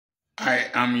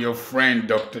I am your friend,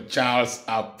 Dr. Charles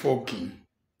Apoki.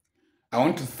 I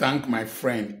want to thank my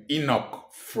friend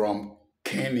Enoch from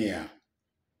Kenya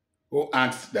who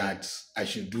asked that I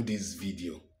should do this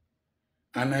video.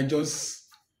 And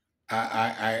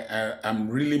I'm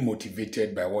really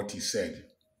motivated by what he said.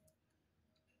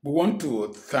 We want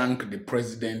to thank the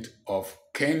president of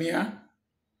Kenya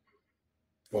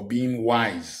for being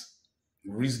wise,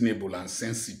 reasonable, and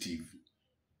sensitive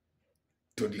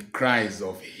to the cries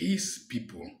of his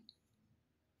people.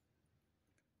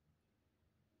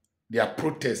 Their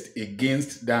protest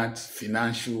against that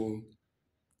financial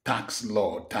tax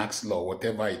law,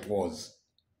 whatever it was.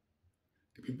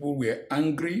 The people were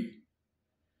angry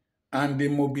and they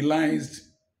mobilized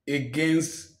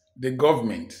against the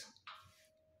government.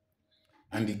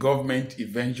 And the government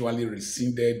eventually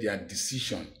rescinded their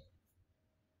decision.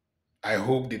 I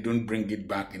hope they don't bring it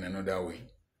back in another way.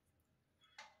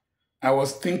 I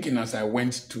was thinking as I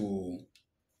went to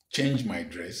change my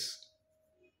dress,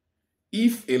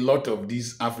 if a lot of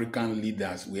these African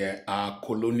leaders were our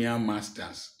colonial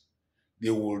masters,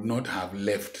 they would not have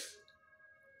left.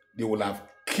 They would have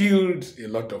killed a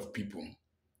lot of people.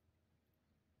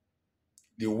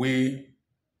 The way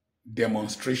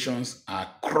demonstrations are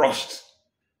crushed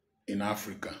in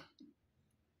Africa.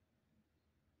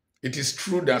 It is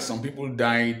true that some people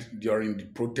died during the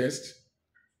protest.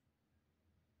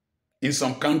 In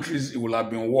some countries, it would have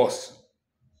been worse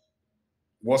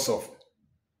off.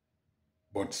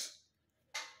 But,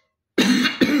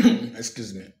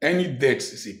 excuse me, any death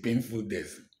is a painful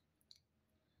death.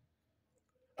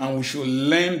 And we should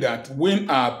learn that when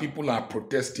our people are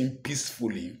protesting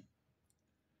peacefully,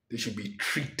 they should be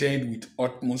treated with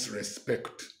utmost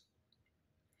respect.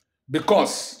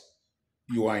 Because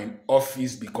you are in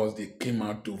office because they came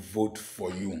out to vote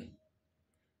for you.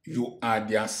 You are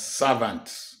their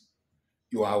servants.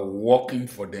 You are working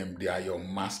for them. They are your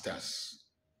masters.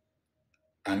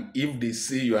 And if they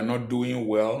say you are not doing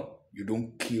well, you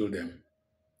don't kill them.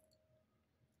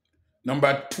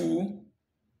 Number two,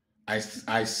 I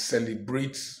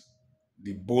celebrate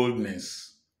the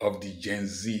boldness of the Gen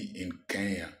Z in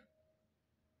Kenya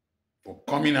for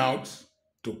coming out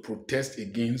to protest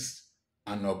against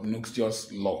an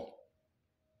obnoxious law.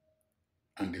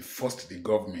 And they forced the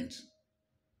government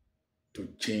to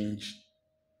change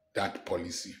that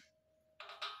policy.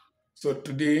 So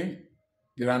today,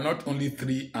 there are not only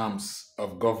three arms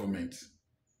of government.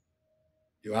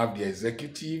 You have the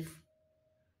executive,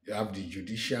 you have the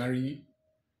judiciary,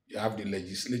 you have the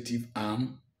legislative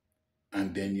arm,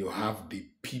 and then you have the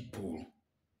people.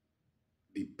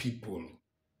 The people.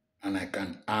 And I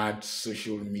can add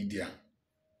social media.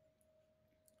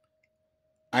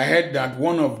 I heard that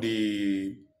one of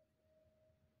the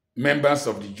members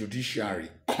of the judiciary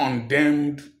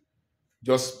condemned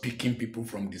just picking people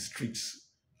from the streets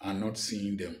and not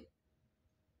seeing them.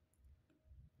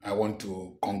 I want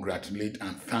to congratulate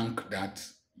and thank that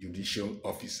judicial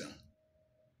officer.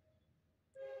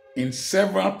 In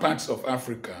several parts of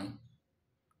Africa,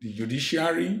 the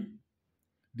judiciary,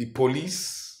 the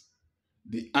police,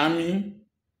 the army,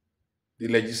 the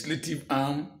legislative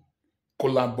arm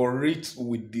collaborate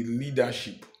with the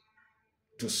leadership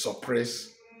to suppress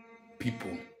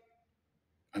people.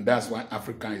 And that's why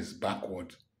Africa is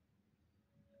backward.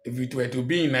 If it were to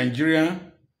be in Nigeria,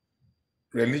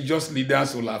 religious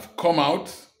leaders will have come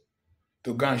out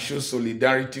to go and show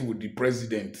solidarity with the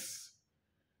president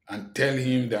and tell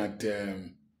him that,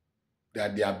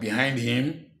 that they are behind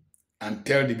him and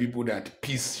tell the people that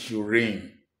peace should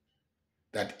reign,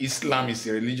 that Islam is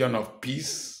a religion of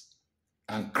peace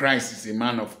and Christ is a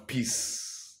man of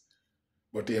peace.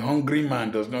 But a hungry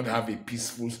man does not have a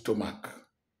peaceful stomach.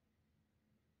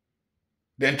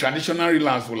 Then traditional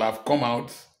rulers will have come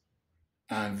out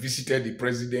and visited the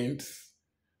president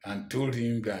and told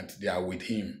him that they are with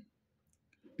him.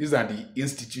 These are the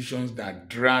institutions that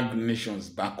drag nations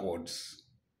backwards.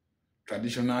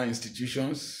 Traditional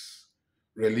institutions,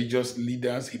 religious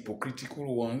leaders,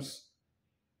 hypocritical ones,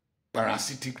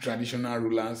 parasitic traditional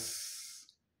rulers,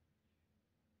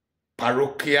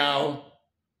 parochial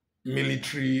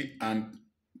military and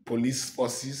police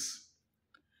forces.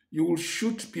 You will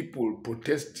shoot people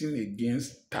protesting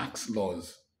against tax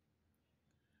laws.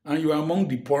 And you are among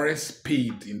the poorest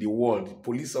paid in the world,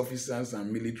 police officers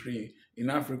and military in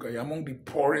Africa. You are among the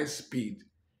poorest paid.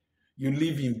 You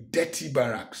live in dirty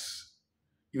barracks.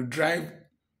 You drive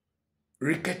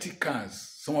rickety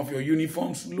cars. Some of your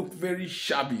uniforms look very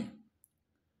shabby.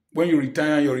 When you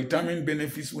retire, your retirement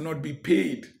benefits will not be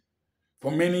paid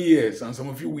for many years. And some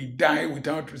of you will die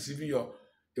without receiving your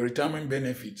retirement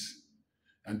benefits.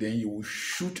 And then you will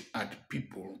shoot at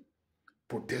people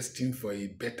protesting for a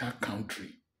better country.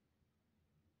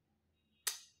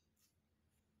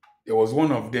 There was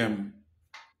one of them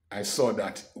I saw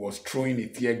that was throwing a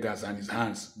tear gas and his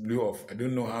hands blew off. I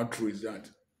don't know how true is that.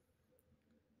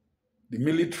 The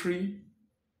military,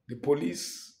 the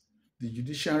police, the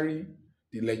judiciary,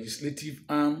 the legislative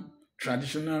arm,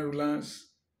 traditional rulers,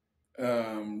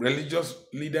 religious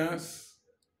leaders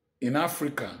in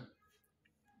Africa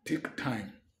take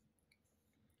time.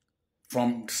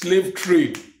 From slave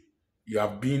trade, you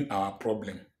have been our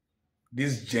problem.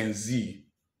 This Gen Z,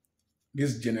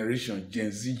 this generation,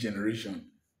 Gen Z generation,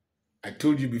 I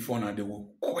told you before now, they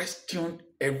will question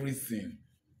everything.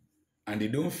 And they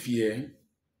don't fear,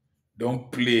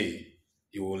 don't play.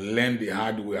 You will learn the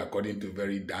hard way according to a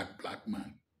very dark black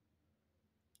man.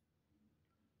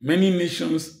 Many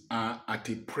nations are at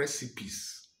a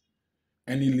precipice.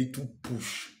 Any little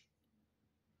push,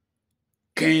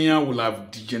 Kenya will have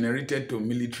degenerated to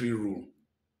military rule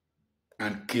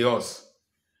and chaos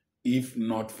if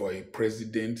not for a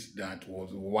president that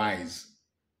was wise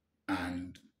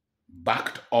and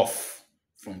backed off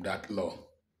from that law.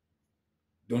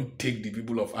 Don't take the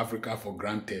people of Africa for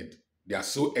granted. They are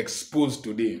so exposed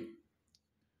today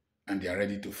and they are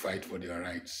ready to fight for their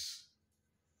rights.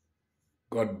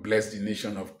 God bless the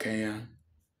nation of Kenya.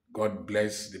 God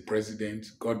bless the president.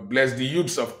 God bless the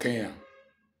youths of Kenya.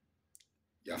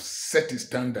 You have set a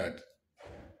standard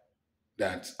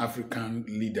that African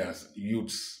leaders,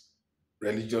 youths,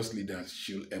 religious leaders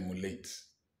should emulate.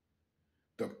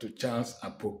 Dr. Charles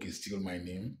Apoki is still my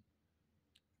name.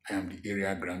 I am the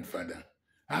area grandfather.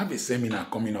 I have a seminar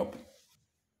coming up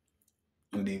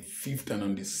on the 5th and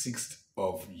on the 6th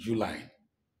of July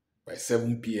by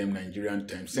 7 p.m. Nigerian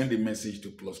time. Send a message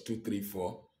to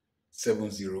 +234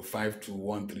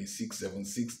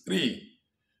 7052136763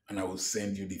 and I will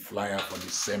send you the flyer for the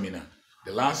seminar.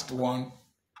 The last one,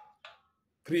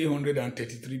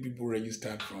 333 people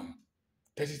registered from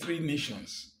 33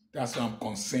 nations. That's why I'm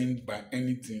concerned with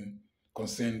anything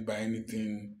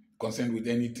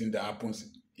that happens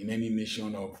in any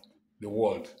nation of the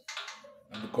world.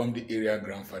 I become the area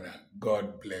grandfather.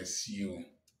 God bless you.